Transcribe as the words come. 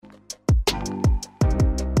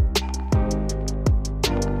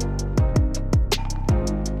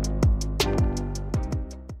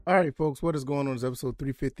All right, folks, what is going on? It's episode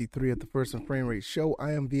 353 of the First and Frame Rate Show.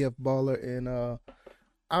 I am VF Baller, and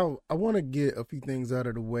I want to get a few things out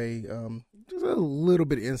of the way. Just a little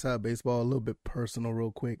bit inside baseball, a little bit personal,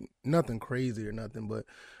 real quick. Nothing crazy or nothing, but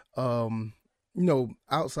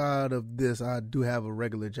outside of this, I do have a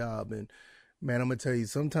regular job, and man, I'm gonna tell you,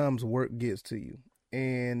 sometimes work gets to you,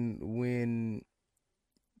 and when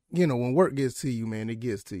work gets to you, man, it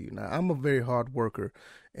gets to you. Now, I'm a very hard worker.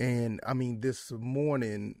 And I mean, this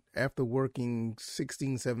morning, after working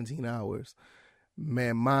 16, 17 hours,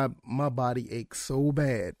 man, my body aches so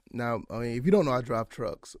bad. Now, I mean, if you don't know, I drive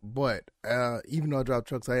trucks, but even though I drive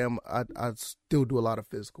trucks, I still do a lot of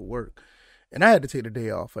physical work. And I had to take the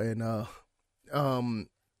day off. And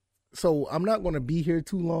so I'm not going to be here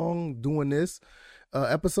too long doing this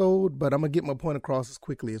episode, but I'm going to get my point across as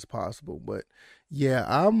quickly as possible. But yeah,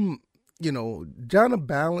 I'm trying to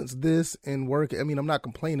balance this and work. I mean, I'm not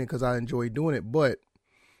complaining because I enjoy doing it, but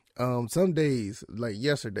some days, like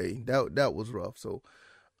yesterday, that was rough. So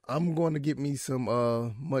I'm going to get me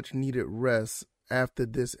some much needed rest after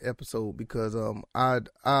this episode because I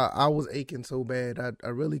was aching so bad I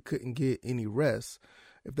really couldn't get any rest,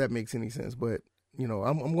 if that makes any sense. But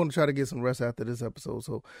I'm going to try to get some rest after this episode.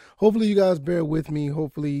 So hopefully you guys bear with me.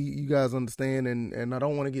 Hopefully you guys understand. And I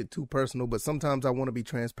don't want to get too personal, but sometimes I want to be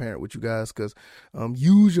transparent with you guys because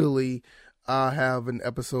usually I have an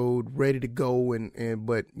episode ready to go.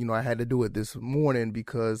 But I had to do it this morning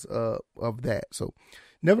because of that. So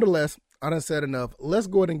nevertheless, I done said enough. Let's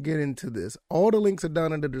go ahead and get into this. All the links are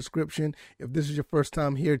down in the description. If this is your first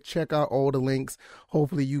time here, check out all the links.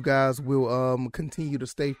 Hopefully you guys will continue to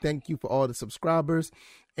stay. Thank you for all the subscribers.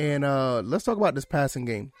 And let's talk about this passing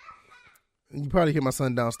game. You probably hear my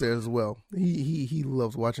son downstairs as well. He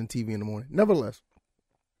loves watching TV in the morning. Nevertheless,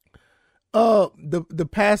 the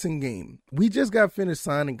passing game. We just got finished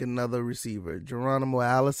signing another receiver, Geronimo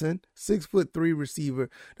Allison, 6'3" receiver.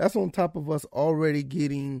 That's on top of us already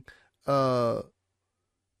getting that's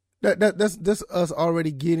us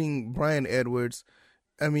already getting Brian Edwards.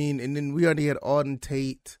 I mean, and then we already had Auden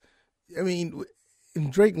Tate. I mean,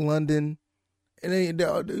 and Drake London, and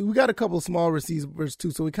then we got a couple of small receivers too,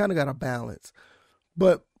 so we kind of got a balance.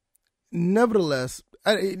 But nevertheless,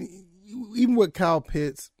 even with Kyle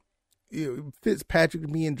Pitts,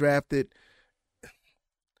 Fitzpatrick being drafted,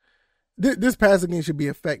 this passing game should be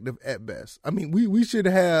effective at best. I mean, we should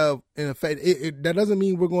have an effect. That doesn't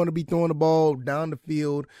mean we're going to be throwing the ball down the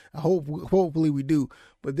field. Hopefully we do.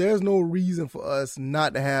 But there's no reason for us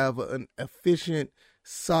not to have an efficient,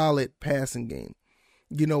 solid passing game.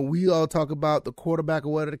 We all talk about the quarterback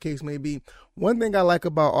or whatever the case may be. One thing I like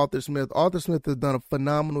about Arthur Smith has done a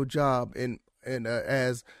phenomenal job in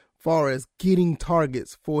as far as getting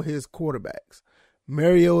targets for his quarterbacks.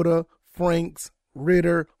 Mariota, Franks,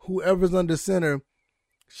 Ritter, whoever's under center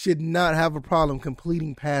should not have a problem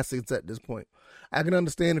completing passes at this point. I can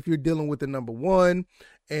understand if you're dealing with the number one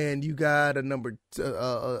and you got a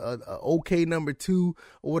okay number two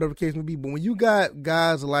or whatever the case may be. But when you got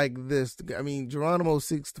guys like this, I mean, Geronimo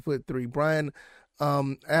 6'3", Brian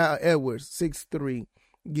Edwards 6'3",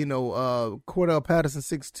 Cordell Patterson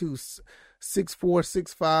 6'2", 6'4",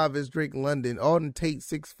 6'5" is Drake London, Auden Tate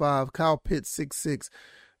 6'5", Kyle Pitts 6'6".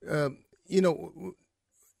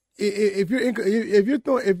 If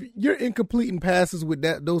you're incompleting passes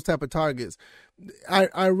with those type of targets,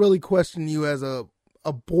 I really question you as a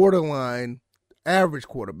borderline average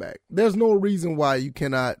quarterback. There's no reason why you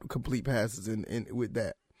cannot complete passes in with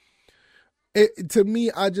that. To me,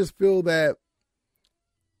 I just feel that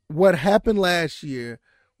what happened last year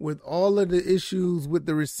with all of the issues with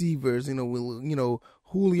the receivers,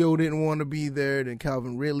 Julio didn't want to be there. Then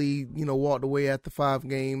Calvin Ridley, walked away after 5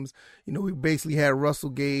 games. We basically had Russell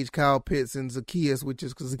Gage, Kyle Pitts, and Zacchaeus, which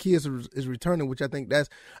is because Zacchaeus is returning, which I think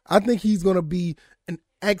he's going to be an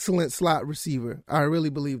excellent slot receiver. I really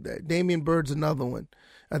believe that. Damian Bird's another one.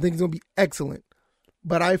 I think he's going to be excellent.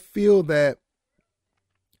 But I feel that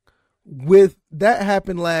with that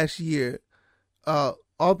happened last year,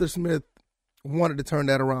 Arthur Smith wanted to turn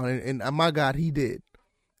that around, and my God, he did.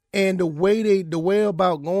 And the way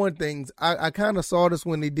about going things, I kind of saw this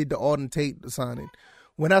when they did the Auden Tate signing.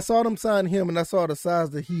 When I saw them sign him and I saw the size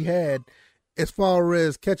that he had as far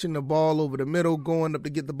as catching the ball over the middle, going up to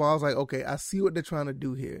get the ball, I was like, okay, I see what they're trying to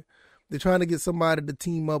do here. They're trying to get somebody to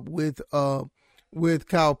team up with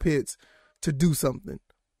Kyle Pitts to do something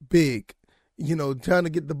big, trying to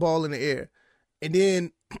get the ball in the air. And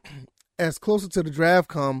then as closer to the draft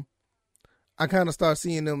come, I kind of start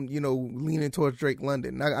seeing them, leaning towards Drake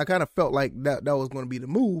London. I kind of felt like that was going to be the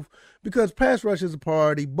move because pass rush is a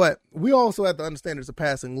priority, but we also have to understand it's a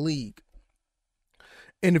passing league.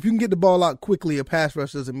 And if you can get the ball out quickly, a pass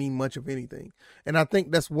rush doesn't mean much of anything. And I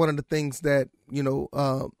think that's one of the things that,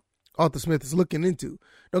 Arthur Smith is looking into.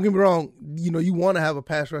 Don't get me wrong, you want to have a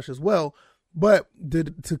pass rush as well, but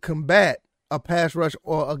to combat a pass rush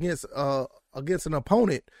or against an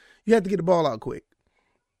opponent, you have to get the ball out quick.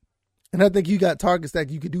 And I think you got targets that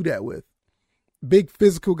you could do that with. Big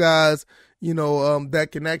physical guys, that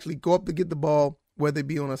can actually go up to get the ball, whether it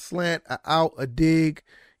be on a slant, a out, a dig,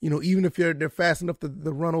 even if they're fast enough to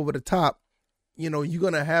run over the top, you're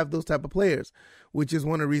going to have those type of players, which is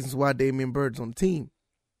one of the reasons why Damian Bird's on the team.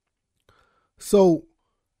 So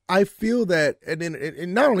I feel that,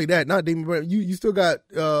 and not only that, not Damian Bird, you still got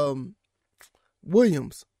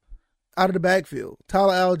Williams out of the backfield.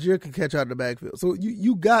 Tyler Algier can catch out of the backfield. So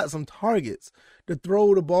you got some targets to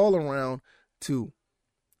throw the ball around to.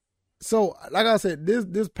 So, like I said,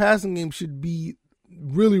 this passing game should be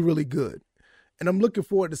really, really good. And I'm looking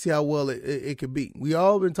forward to see how well it could be. We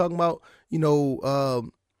all been talking about,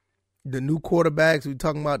 the new quarterbacks. We're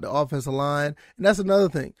talking about the offensive line. And that's another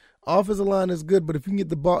thing. Offensive line is good, but if you can get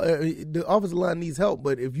the ball, the offensive line needs help.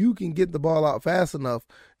 But if you can get the ball out fast enough,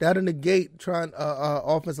 that'll negate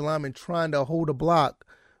offensive linemen trying to hold a block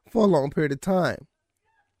for a long period of time.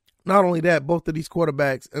 Not only that, both of these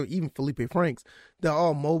quarterbacks, even Felipe Franks, they're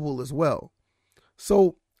all mobile as well.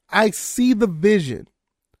 So I see the vision.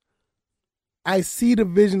 I see the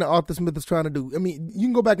vision that Arthur Smith is trying to do. I mean, you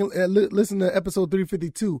can go back and listen to episode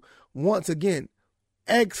 352 once again.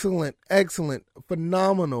 Excellent,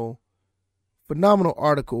 phenomenal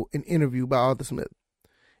article and interview by Arthur Smith.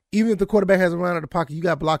 Even if the quarterback has a run out of the pocket, you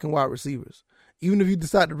got blocking wide receivers. Even if you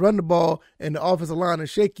decide to run the ball and the offensive line is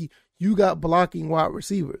shaky, you got blocking wide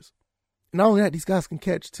receivers. And not only that, these guys can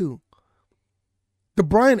catch too. The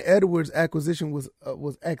Bryan Edwards acquisition was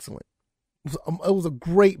excellent. It was a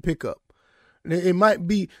great pickup. It might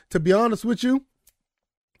be, to be honest with you,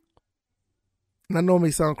 and I know it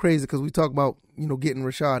may sound crazy because we talk about, getting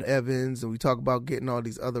Rashad Evans and we talk about getting all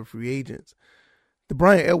these other free agents. The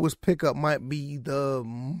Bryan Edwards pickup might be the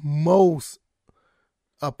most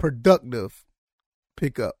productive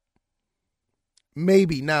pickup.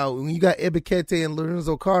 Maybe. Now, when you got Ebiketie and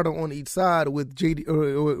Lorenzo Carter on each side with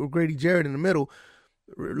or Grady Jarrett in the middle,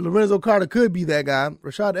 Lorenzo Carter could be that guy.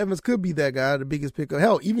 Rashad Evans could be that guy, the biggest pickup.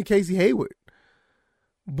 Hell, even Casey Hayward.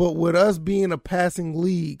 But with us being a passing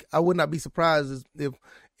league, I would not be surprised if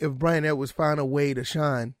Bryan Edwards find a way to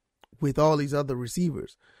shine with all these other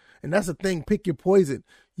receivers. And that's the thing, pick your poison.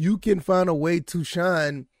 You can find a way to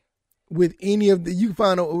shine with any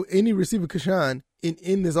receiver can shine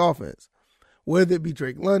in this offense. Whether it be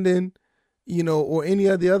Drake London, or any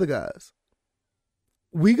of the other guys.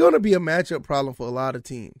 We're going to be a matchup problem for a lot of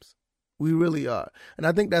teams. We really are. And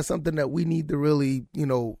I think that's something that we need to really,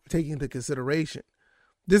 take into consideration.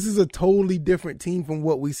 This is a totally different team from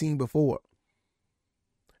what we've seen before.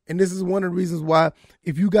 And this is one of the reasons why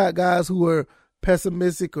if you got guys who are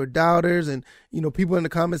pessimistic or doubters and, people in the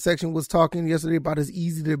comment section was talking yesterday about it's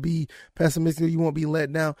easy to be pessimistic, you won't be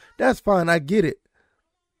let down. That's fine. I get it.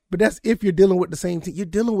 But that's if you're dealing with the same team. You're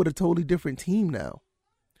dealing with a totally different team now.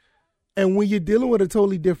 And when you're dealing with a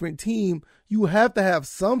totally different team, you have to have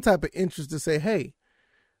some type of interest to say, hey,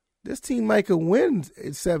 this team might could win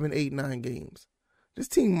 7, 8, 9 games. This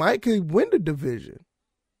team might could win the division.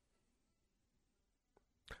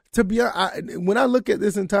 To be honest, when I look at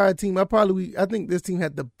this entire team, I think this team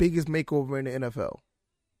had the biggest makeover in the NFL.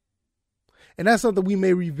 And that's something we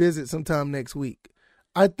may revisit sometime next week.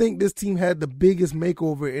 I think this team had the biggest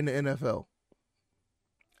makeover in the NFL.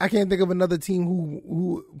 I can't think of another team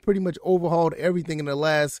who pretty much overhauled everything in the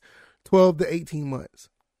last 12 to 18 months.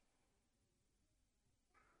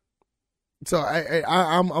 So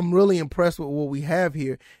I'm really impressed with what we have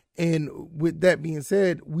here. And with that being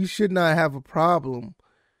said, we should not have a problem,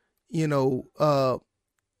 throwing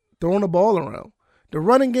the ball around. The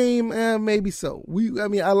running game, maybe so.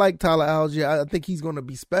 I like Tyler Algier. I think he's going to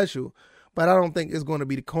be special, but I don't think it's going to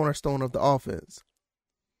be the cornerstone of the offense.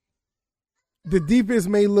 The defense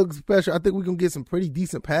may look special. I think we're going to get some pretty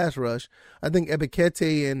decent pass rush. I think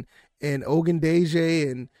Ebiketie and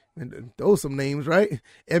Ogundeji and those some names, right?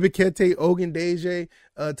 Ebiketie, Ogundeji,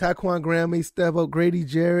 Taquan Graham may step up, Grady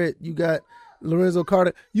Jarrett. You got Lorenzo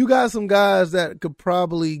Carter. You got some guys that could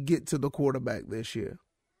probably get to the quarterback this year.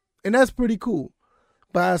 And that's pretty cool.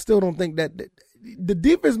 But I still don't think that the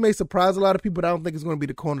defense may surprise a lot of people, but I don't think it's going to be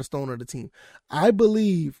the cornerstone of the team. I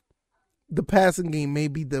believe the passing game may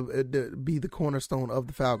be the cornerstone of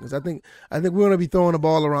the Falcons. I think we're going to be throwing the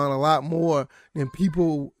ball around a lot more than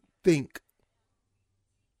people think.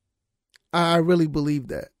 I really believe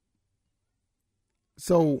that.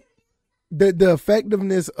 So the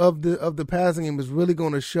effectiveness of the passing game is really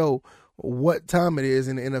going to show what time it is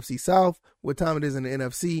in the NFC South, what time it is in the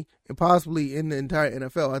NFC, and possibly in the entire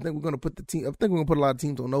NFL. I think we're going to put a lot of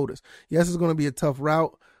teams on notice. Yes, it's going to be a tough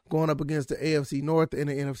route going up against the AFC North and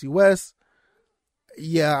the NFC West.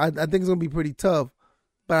 Yeah, I think it's going to be pretty tough,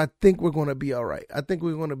 but I think we're going to be all right. I think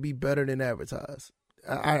we're going to be better than advertised.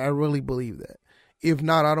 I really believe that. If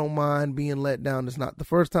not, I don't mind being let down. It's not the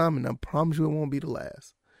first time, and I promise you it won't be the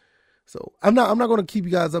last. So I'm not going to keep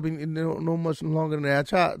you guys up no much longer than that. I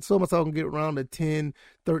try so myself can get around the 10,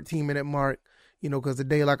 13 minute mark, because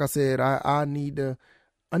today, like I said, I need to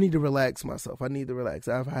relax myself. I need to relax.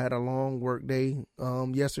 I've had a long work day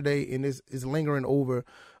yesterday, and it's lingering over.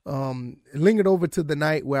 Lingered over to the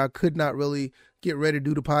night where I could not really get ready to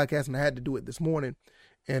do the podcast, and I had to do it this morning.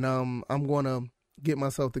 And I'm going to get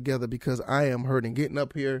myself together because I am hurting. Getting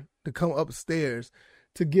up here to come upstairs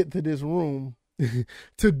to get to this room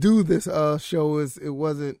to do this show I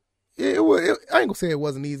ain't gonna say it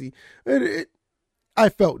wasn't easy. I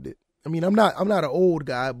felt it. I mean, I'm not an old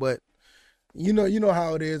guy, but you know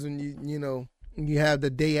how it is when you have the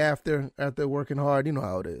day after working hard. You know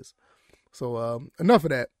how it is. So enough of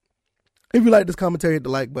that. If you like this commentary, hit the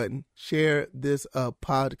like button, share this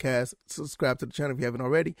podcast, subscribe to the channel if you haven't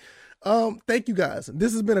already. Thank you guys.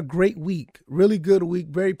 This has been a great week, really good week,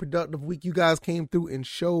 very productive week. You guys came through and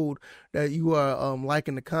showed that you are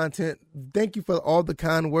liking the content. Thank you for all the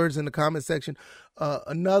kind words in the comment section.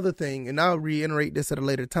 Another thing, and I'll reiterate this at a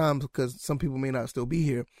later time because some people may not still be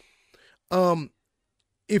here.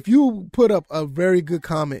 If you put up a very good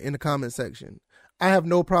comment in the comment section, I have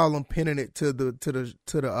no problem pinning it to the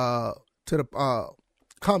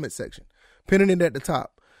comment section, pinning it at the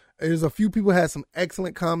top. There's a few people had some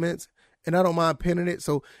excellent comments, and I don't mind pinning it.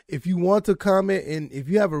 So if you want to comment, and if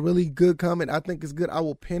you have a really good comment, I think it's good, I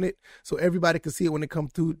will pin it so everybody can see it when it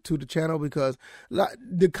comes to the channel, because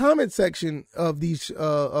the comment section of these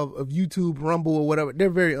of YouTube, Rumble, or whatever,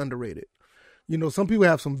 they're very underrated. Some people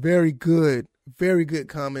have some very good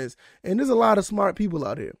comments, and there's a lot of smart people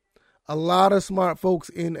out here. A lot of smart folks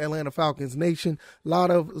in Atlanta Falcons Nation, a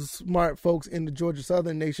lot of smart folks in the Georgia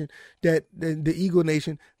Southern Nation, the Eagle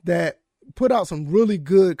Nation, that put out some really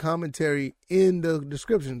good commentary in the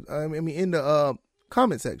description. In the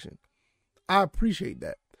comment section. I appreciate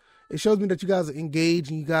that. It shows me that you guys are engaged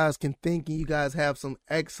and you guys can think and you guys have some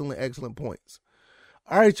excellent points.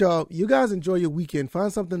 All right, y'all. You guys enjoy your weekend.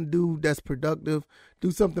 Find something to do that's productive.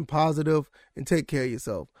 Do something positive and take care of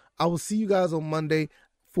yourself. I will see you guys on Monday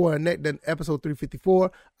for episode 354.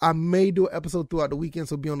 I may do an episode throughout the weekend,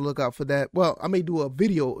 so be on the lookout for that. Well, I may do a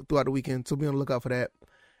video throughout the weekend, so be on the lookout for that.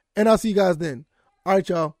 And I'll see you guys then. All right,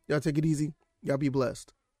 y'all. Y'all take it easy. Y'all be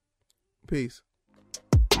blessed. Peace.